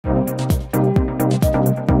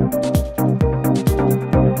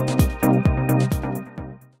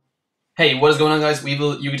Hey, what is going on, guys?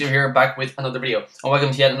 Weevil here, back with another video, and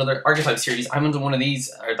welcome to yet another archetype series. I haven't done one of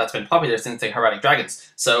these that's been popular since the Hieratic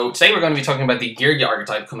Dragons. So today we're going to be talking about the Geargia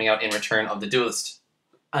archetype coming out in Return of the Duelist.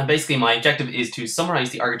 And basically my objective is to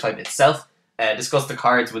summarize the archetype itself, discuss the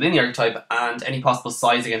cards within the archetype and any possible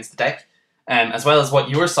size against the deck, as well as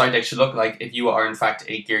what your side deck should look like if you are in fact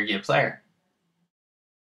a Geargia player.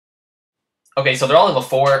 Okay, so they're all level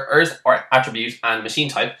 4, Earth or Attribute and Machine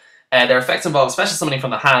type. Their effects involve special summoning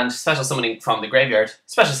from the hand, special summoning from the graveyard,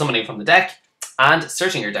 special summoning from the deck, and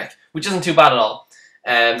searching your deck, which isn't too bad at all.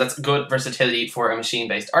 That's good versatility for a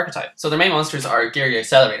machine-based archetype. So their main monsters are Geargia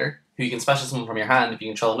Accelerator, who you can special summon from your hand if you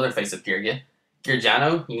control another face of Geargia.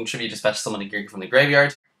 Geargiano, you can tribute to special summon a Geargia from the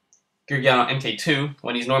graveyard. Geargiano MK2,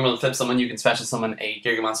 when he's normal and flip summon, you can special summon a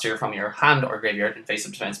Geargia monster from your hand or graveyard in face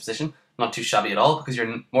of defense position. Not too shabby at all, because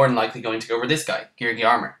you're more than likely going to go over this guy, Geargia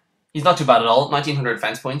Armor. He's not too bad at all, 1900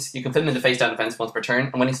 defense points. You can fit him into face down defense once per turn,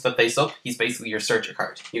 and when he's flipped face up, he's basically your searcher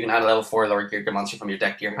card. You can add a level 4 lower Geargia monster from your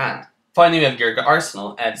deck to your hand. Finally, we have Geargia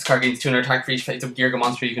Arsenal. This card gains 200 attack for each face of Geargia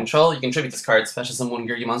monster you control. You can tribute this card, special summon one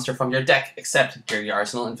Geargia monster from your deck, except Geargia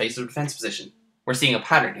Arsenal in face of defense position. We're seeing a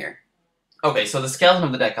pattern here. Okay, so the skeleton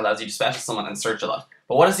of the deck allows you to special summon and search a lot.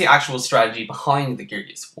 But what is the actual strategy behind the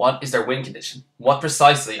Geargias? What is their win condition? What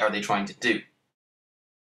precisely are they trying to do?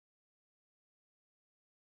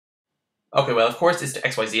 Okay, well, of course, it's to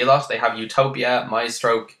XYZ a lot. They have Utopia,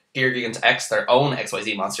 Maestroke, Geargians X, their own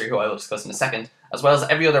XYZ monster, who I will discuss in a second, as well as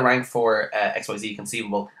every other rank 4 XYZ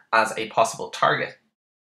conceivable as a possible target.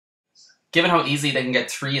 Given how easily they can get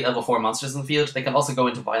 3 level 4 monsters in the field, they can also go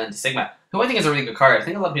into Violent Sigma, who I think is a really good card. I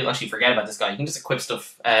think a lot of people actually forget about this guy. You can just equip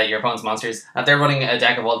stuff, your opponent's monsters. If they're running a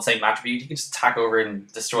deck of all the same attribute, you can just attack over and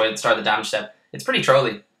destroy and start the damage step. It's pretty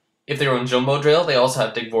trolly. If they run Jumbo Drill, they also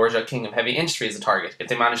have Geargia, King of Heavy Industry as a target. If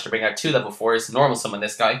they manage to bring out 2 level 4s, normal summon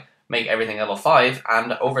this guy, make everything level 5,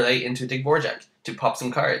 and overlay into Geargia to pop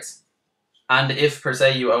some cards. And if, per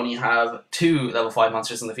se, you only have 2 level 5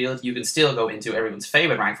 monsters in the field, you can still go into everyone's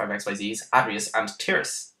favourite rank 5 XYZs, Adrius and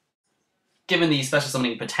Tyrus. Given the special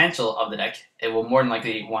summoning potential of the deck, it will more than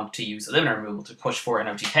likely want to use Eliminator removal to push for an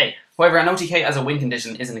OTK. However, an OTK as a win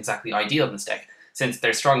condition isn't exactly ideal in this deck, since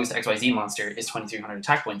their strongest XYZ monster is 2300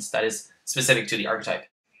 attack points, that is specific to the archetype.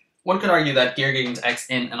 One could argue that Geargians X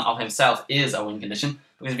in and of himself is a win condition,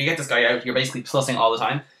 because if you get this guy out, you're basically plussing all the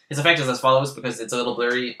time. His effect is as follows, because it's a little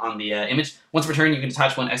blurry on the image. Once per turn, you can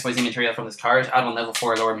detach 1 XYZ material from this card, add 1 level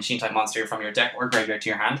 4 lower machine type monster from your deck or graveyard to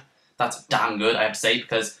your hand. That's damn good, I have to say,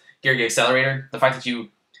 because Geargia Accelerator, the fact that you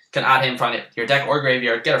can add him from your deck or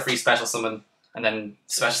graveyard, get a free special summon, and then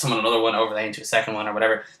special summon another one overlay into a second one or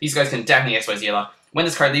whatever. These guys can definitely XYZ a lot. When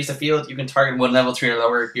this card leaves the field, you can target 1 level 3 or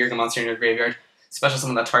lower Geargia monster in your graveyard, special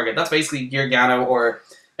summon that target. That's basically Geargiano or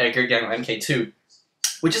Geargiano MK2,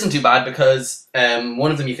 which isn't too bad because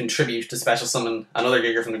one of them you can tribute to special summon another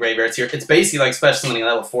Geargia from the graveyard. So it's basically like special summoning a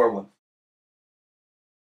level 4 one.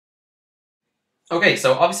 Okay,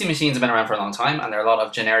 so obviously machines have been around for a long time, and there are a lot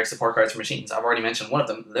of generic support cards for machines. I've already mentioned one of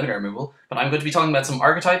them, Limiter Removal, but I'm going to be talking about some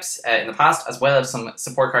archetypes in the past, as well as some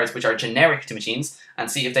support cards which are generic to machines,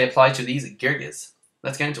 and see if they apply to these Geargias.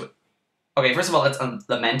 Let's get into it. Okay, first of all, let's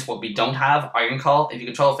lament what we don't have. Iron Call. If you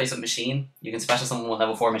control a face-up machine, you can special summon 1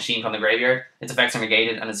 level 4 machine from the graveyard. Its effects are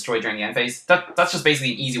negated and is destroyed during the end phase. That's just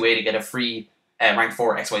basically an easy way to get a free rank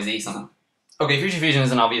 4 XYZ summon. Okay, Future Fusion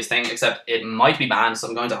is an obvious thing, except it might be banned, so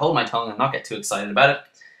I'm going to hold my tongue and not get too excited about it.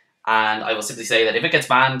 And I will simply say that if it gets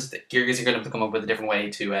banned, the Geargias are going to have to come up with a different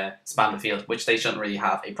way to spam the field, which they shouldn't really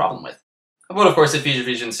have a problem with. But of course, if Future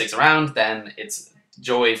Fusion sticks around, then it's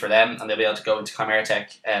joy for them, and they'll be able to go into Chimera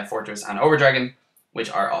Tech, Fortress, and Overdragon,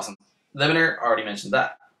 which are awesome. Limiter, already mentioned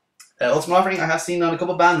that. Ultimate Offering, I have seen on a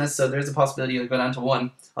couple ban lists, so there's a possibility it'll go down to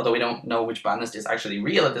 1, although we don't know which ban list is actually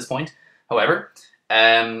real at this point. However,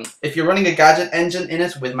 if you're running a gadget engine in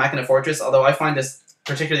it with Machina Fortress, although I find this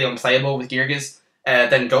particularly unplayable with Geargias,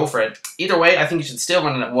 then go for it. Either way, I think you should still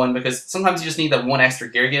run it at 1, because sometimes you just need that 1 extra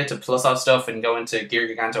Geargia to plus off stuff and go into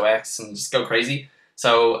Geargiganto X and just go crazy.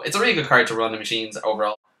 So it's a really good card to run the machines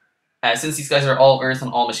overall. Since these guys are all Earth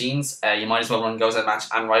and all machines, you might as well run Goes Out Match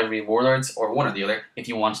and Rivalry Warlords, or one or the other, if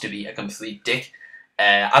you want to be a complete dick.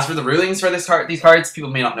 As for the rulings for these cards, people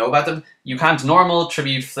may not know about them. You can't normal,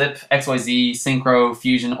 tribute, flip, XYZ, synchro,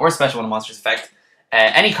 fusion, or special one monster's effect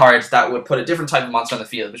any card that would put a different type of monster on the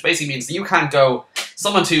field, which basically means that you can't go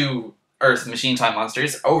summon 2 Earth machine type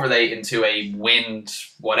monsters, overlay into a wind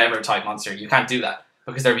whatever type monster. You can't do that,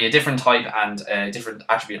 because there'd be a different type and a different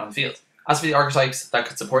attribute on the field. As for the archetypes that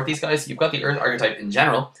could support these guys, you've got the Earth archetype in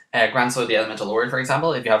general. Grandsoil the Elemental Lord, for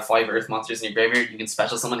example. If you have 5 Earth monsters in your graveyard, you can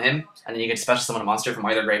special summon him, and then you can special summon a monster from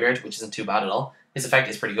either graveyard, which isn't too bad at all. His effect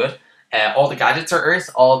is pretty good. All the gadgets are Earth,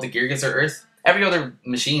 all of the Geargias are Earth. Every other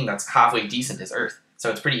machine that's halfway decent is Earth,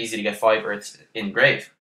 so it's pretty easy to get 5 Earths in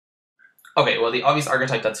grave. Okay, well the obvious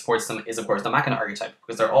archetype that supports them is of course the Machina archetype,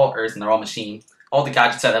 because they're all Earth and they're all machine. All the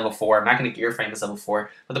gadgets are level 4, Machina Gear Frame is level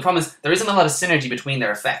 4, but the problem is there isn't a lot of synergy between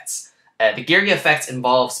their effects. The Geargia effects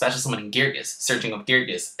involve special summoning Geargias, searching up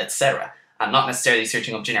Geargias, etc., and not necessarily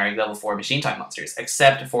searching up generic level 4 machine type monsters,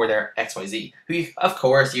 except for their XYZ, who of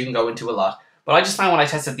course you can go into a lot. But I just found when I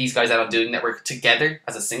tested these guys out on Dueling Network together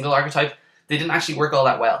as a single archetype, they didn't actually work all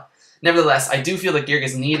that well. Nevertheless, I do feel that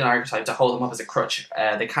Geargias need an archetype to hold them up as a crutch.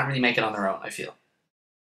 They can't really make it on their own, I feel.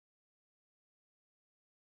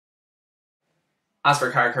 As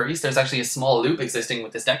for Karakuris, there's actually a small loop existing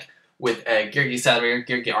with this deck, with Geargia Accelerator,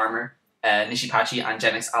 Geargia Armor, Nishipachi, and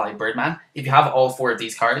Genix Ally Birdman. If you have all 4 of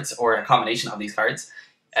these cards, or a combination of these cards,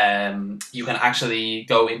 you can actually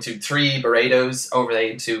go into 3 Barredos,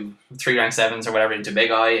 overlay into 3 rank 7s or whatever into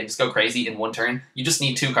Big Eye, and just go crazy in one turn. You just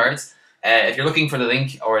need 2 cards. If you're looking for the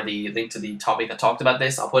link, or the link to the topic that talked about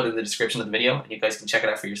this, I'll put it in the description of the video, and you guys can check it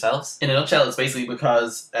out for yourselves. In a nutshell, it's basically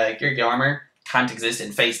because Geargia Armor can't exist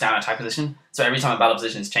in face down attack position, so every time a battle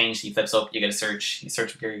position is changed, he flips up, you get a search, you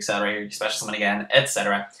search with Geargia Accelerator, you special summon again,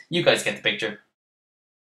 etc. You guys get the picture.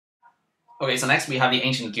 Okay, so next we have the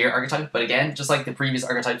Ancient Gear archetype, but again, just like the previous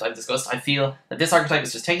archetypes I've discussed, I feel that this archetype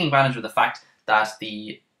is just taking advantage of the fact that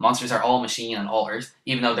the monsters are all machine and all Earth,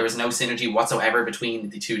 even though there is no synergy whatsoever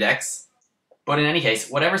between the 2 decks. But in any case,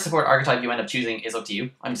 whatever support archetype you end up choosing is up to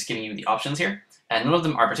you. I'm just giving you the options here, and none of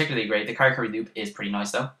them are particularly great. The Karakuri loop is pretty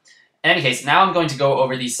nice though. In any case, now I'm going to go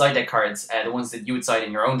over these side deck cards, the ones that you would side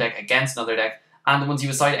in your own deck against another deck, and the ones you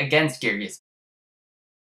would side against Geargias.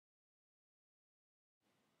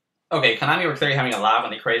 Okay, Konami were clearly having a laugh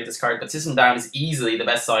when they created this card, but System Down is easily the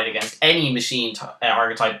best side against any machine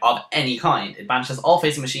archetype of any kind. It banishes all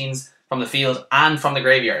facing machines from the field and from the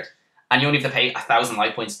graveyard, and you only have to pay 1,000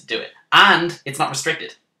 life points to do it. And it's not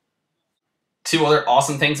restricted. 2 other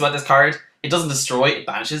awesome things about this card: it doesn't destroy, it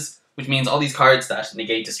banishes, which means all these cards that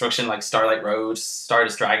negate destruction, like Starlight Road,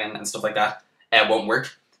 Stardust Dragon, and stuff like that, won't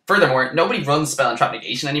work. Furthermore, nobody runs Spell and Trap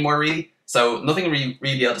Negation anymore, really, so nothing will really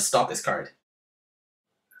be able to stop this card.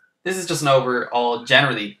 This is just an overall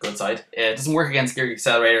generally good side. It doesn't work against Geargia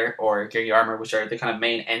Accelerator or Geargia Armor, which are the kind of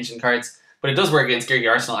main engine cards, but it does work against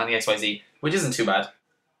Geargia Arsenal and the XYZ, which isn't too bad.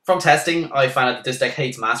 From testing, I found out that this deck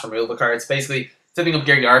hates mass removal cards. Basically, flipping up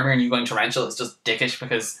Geargia Armor and you going Torrential is just dickish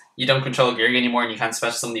because you don't control Geargia anymore and you can't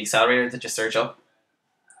special summon the Accelerator that you search up.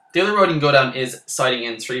 The other road you can go down is siding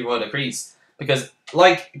in 3 Royal Decrees, because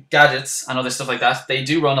like gadgets and other stuff like that, they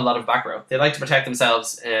do run a lot of back row. They like to protect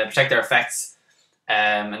themselves, protect their effects,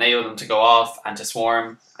 enable them to go off and to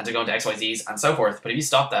swarm and to go into XYZs and so forth. But if you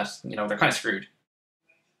stop that, you know, they're kind of screwed.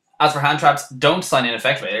 As for hand traps, don't sign in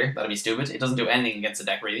Effect Vader. That'd be stupid. It doesn't do anything against the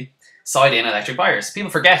deck, really. Side in Electric Virus.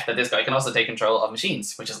 People forget that this guy can also take control of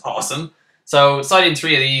machines, which is awesome. So side in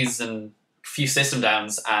 3 of these and a few system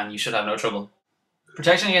downs, and you should have no trouble.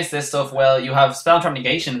 Protection against this stuff, well, you have Spell Trap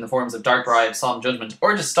Negation in the forms of Dark Bribe, Solemn Judgment,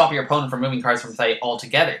 or just stop your opponent from moving cards from play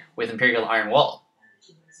altogether with Imperial Iron Wall.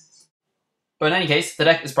 But in any case, the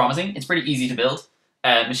deck is promising. It's pretty easy to build.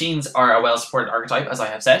 Machines are a well-supported archetype, as I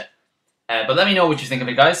have said. But let me know what you think of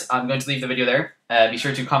it, guys. I'm going to leave the video there. Be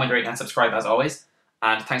sure to comment, rate, and subscribe as always.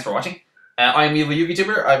 And thanks for watching. I am Evil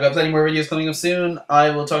YouTuber. I've got plenty more videos coming up soon.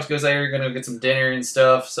 I will talk to you guys later. Gonna get some dinner and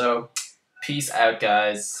stuff. So, peace out,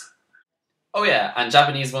 guys. Oh yeah, and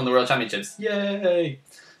Japanese won the World Championships. Yay!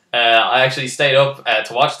 I actually stayed up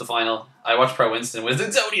to watch the final. I watched Pro Winston with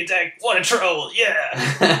the Zodiac deck. What a troll!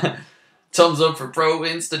 Yeah! Thumbs up for Pro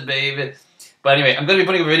Winston, baby. But anyway, I'm going to be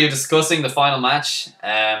putting up a video discussing the final match.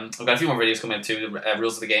 I've got a few more videos coming up too, the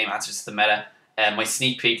rules of the game, answers to the meta, my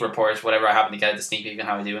sneak peek report, whatever I happen to get at the sneak peek and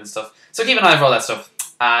how I do and stuff. So keep an eye for all that stuff,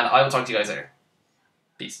 and I will talk to you guys later.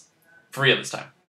 Peace. For real this time.